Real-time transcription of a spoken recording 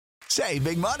Save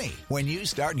big money when you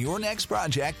start your next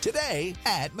project today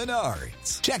at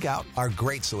Menards. Check out our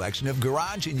great selection of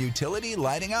garage and utility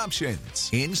lighting options.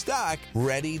 In stock,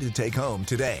 ready to take home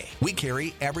today. We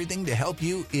carry everything to help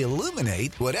you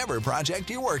illuminate whatever project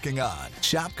you're working on.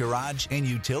 Shop garage and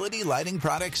utility lighting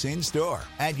products in store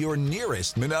at your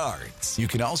nearest Menards. You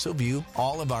can also view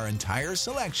all of our entire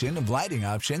selection of lighting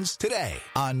options today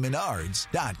on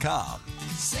Menards.com.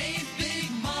 Save big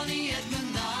money at Menards.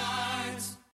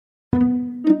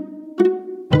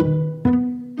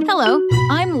 Hello,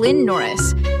 I'm Lynn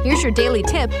Norris. Here's your daily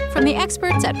tip from the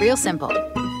experts at Real Simple.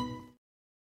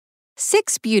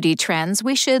 6 beauty trends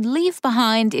we should leave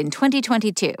behind in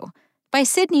 2022 by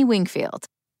Sydney Wingfield.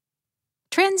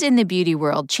 Trends in the beauty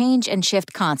world change and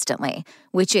shift constantly,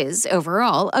 which is,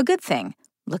 overall, a good thing.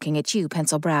 Looking at you,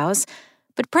 pencil brows.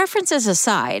 But preferences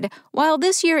aside, while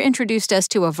this year introduced us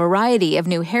to a variety of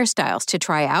new hairstyles to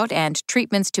try out and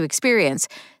treatments to experience,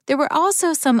 there were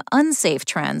also some unsafe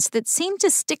trends that seemed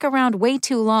to stick around way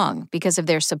too long because of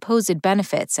their supposed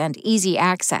benefits and easy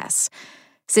access.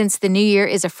 Since the new year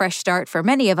is a fresh start for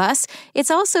many of us,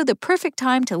 it's also the perfect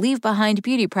time to leave behind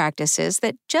beauty practices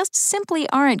that just simply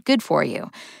aren't good for you.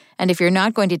 And if you're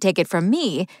not going to take it from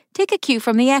me, take a cue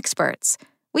from the experts.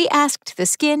 We asked the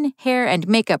skin, hair, and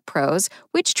makeup pros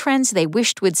which trends they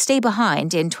wished would stay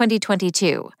behind in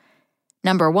 2022.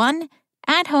 Number 1,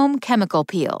 at-home chemical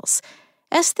peels.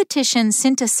 Esthetician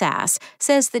Cinta Sass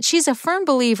says that she's a firm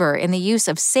believer in the use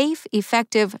of safe,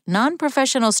 effective,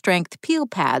 non-professional strength peel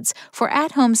pads for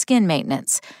at-home skin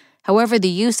maintenance. However, the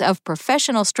use of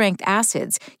professional strength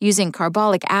acids using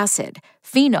carbolic acid,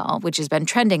 phenol, which has been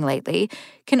trending lately,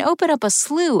 can open up a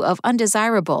slew of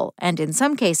undesirable and, in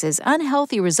some cases,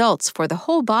 unhealthy results for the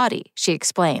whole body, she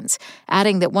explains,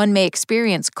 adding that one may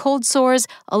experience cold sores,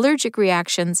 allergic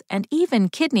reactions, and even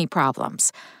kidney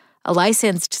problems. A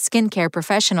licensed skincare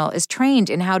professional is trained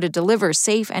in how to deliver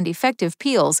safe and effective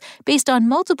peels based on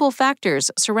multiple factors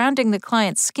surrounding the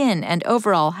client's skin and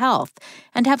overall health,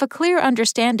 and have a clear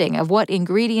understanding of what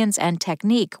ingredients and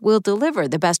technique will deliver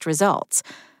the best results.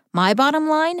 My bottom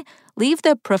line? Leave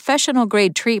the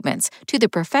professional-grade treatments to the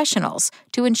professionals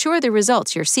to ensure the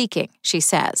results you're seeking, she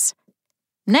says.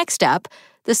 Next up,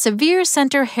 the severe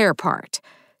center hair part.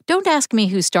 Don't ask me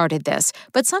who started this,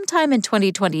 but sometime in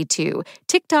 2022,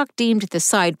 TikTok deemed the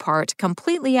side part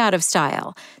completely out of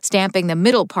style, stamping the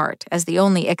middle part as the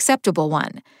only acceptable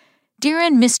one.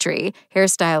 Darren Mystery,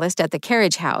 hairstylist at the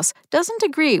Carriage House, doesn't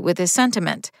agree with this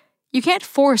sentiment. You can't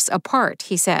force a part,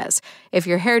 he says. If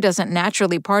your hair doesn't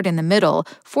naturally part in the middle,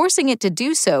 forcing it to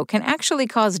do so can actually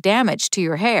cause damage to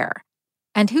your hair.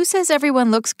 And who says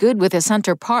everyone looks good with a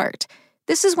center part?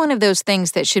 This is one of those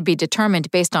things that should be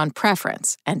determined based on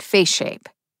preference and face shape.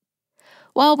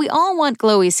 While we all want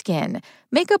glowy skin,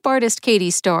 makeup artist Katie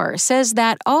Starr says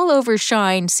that all-over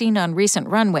shine seen on recent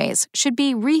runways should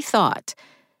be rethought.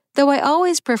 Though I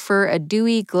always prefer a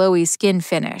dewy, glowy skin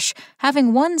finish,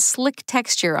 having one slick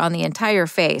texture on the entire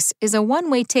face is a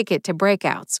one-way ticket to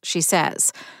breakouts, she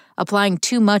says. Applying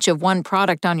too much of one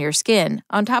product on your skin,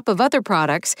 on top of other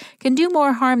products, can do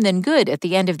more harm than good at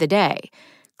the end of the day.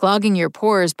 Clogging your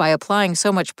pores by applying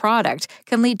so much product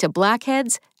can lead to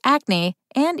blackheads, acne,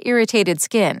 and irritated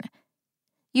skin.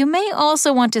 You may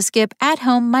also want to skip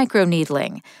at-home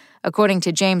microneedling. According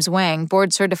to James Wang,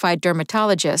 board-certified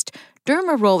dermatologist,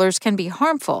 derma rollers can be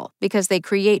harmful because they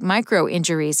create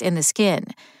micro-injuries in the skin.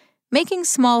 Making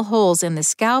small holes in the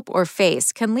scalp or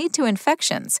face can lead to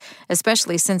infections,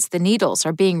 especially since the needles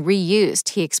are being reused,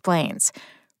 he explains.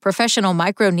 Professional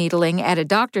microneedling at a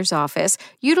doctor's office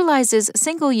utilizes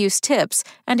single-use tips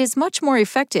and is much more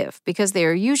effective because they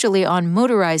are usually on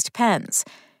motorized pens.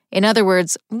 In other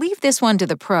words, leave this one to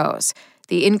the pros.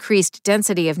 The increased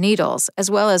density of needles, as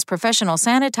well as professional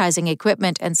sanitizing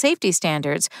equipment and safety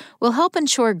standards, will help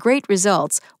ensure great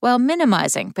results while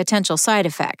minimizing potential side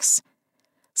effects.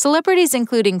 Celebrities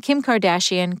including Kim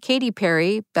Kardashian, Katy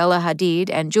Perry, Bella Hadid,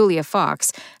 and Julia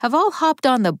Fox have all hopped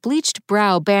on the bleached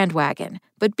brow bandwagon.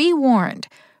 But be warned,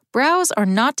 brows are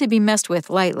not to be messed with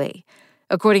lightly.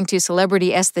 According to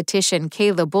celebrity esthetician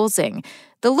Kayla Bulsing,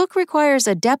 the look requires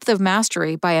a depth of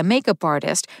mastery by a makeup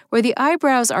artist where the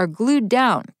eyebrows are glued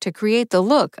down to create the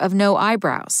look of no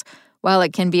eyebrows. While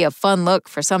it can be a fun look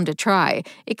for some to try,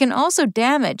 it can also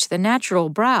damage the natural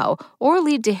brow or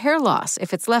lead to hair loss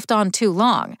if it's left on too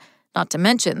long. Not to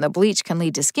mention the bleach can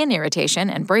lead to skin irritation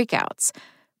and breakouts.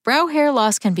 Brow hair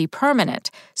loss can be permanent,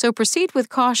 so proceed with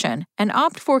caution and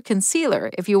opt for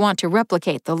concealer if you want to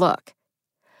replicate the look.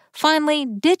 Finally,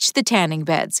 ditch the tanning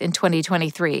beds in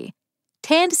 2023.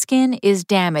 Tanned skin is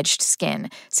damaged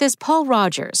skin, says Paul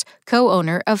Rogers,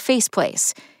 co-owner of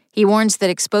Faceplace. He warns that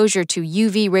exposure to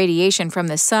UV radiation from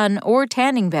the sun or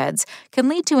tanning beds can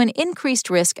lead to an increased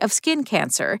risk of skin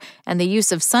cancer, and the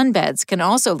use of sunbeds can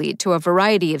also lead to a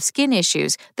variety of skin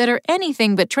issues that are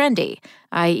anything but trendy,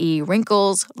 i.e.,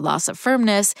 wrinkles, loss of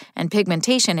firmness, and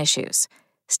pigmentation issues.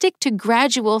 Stick to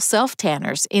gradual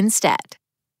self-tanners instead.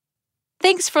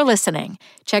 Thanks for listening.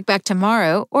 Check back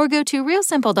tomorrow or go to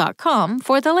realsimple.com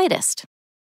for the latest.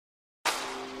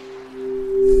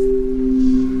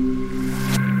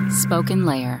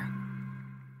 SpokenLayer.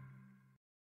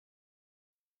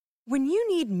 When you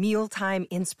need mealtime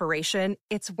inspiration,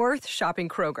 it's worth shopping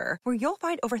Kroger, where you'll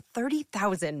find over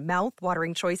 30,000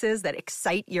 mouth-watering choices that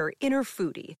excite your inner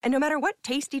foodie. And no matter what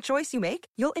tasty choice you make,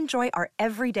 you'll enjoy our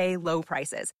everyday low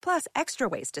prices, plus extra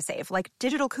ways to save, like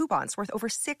digital coupons worth over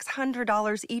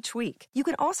 $600 each week. You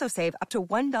can also save up to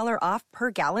 $1 off per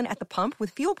gallon at the pump with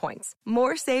fuel points.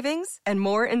 More savings and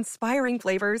more inspiring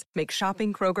flavors make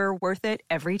shopping Kroger worth it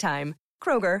every time.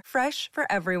 Kroger, fresh for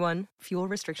everyone. Fuel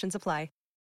restrictions apply.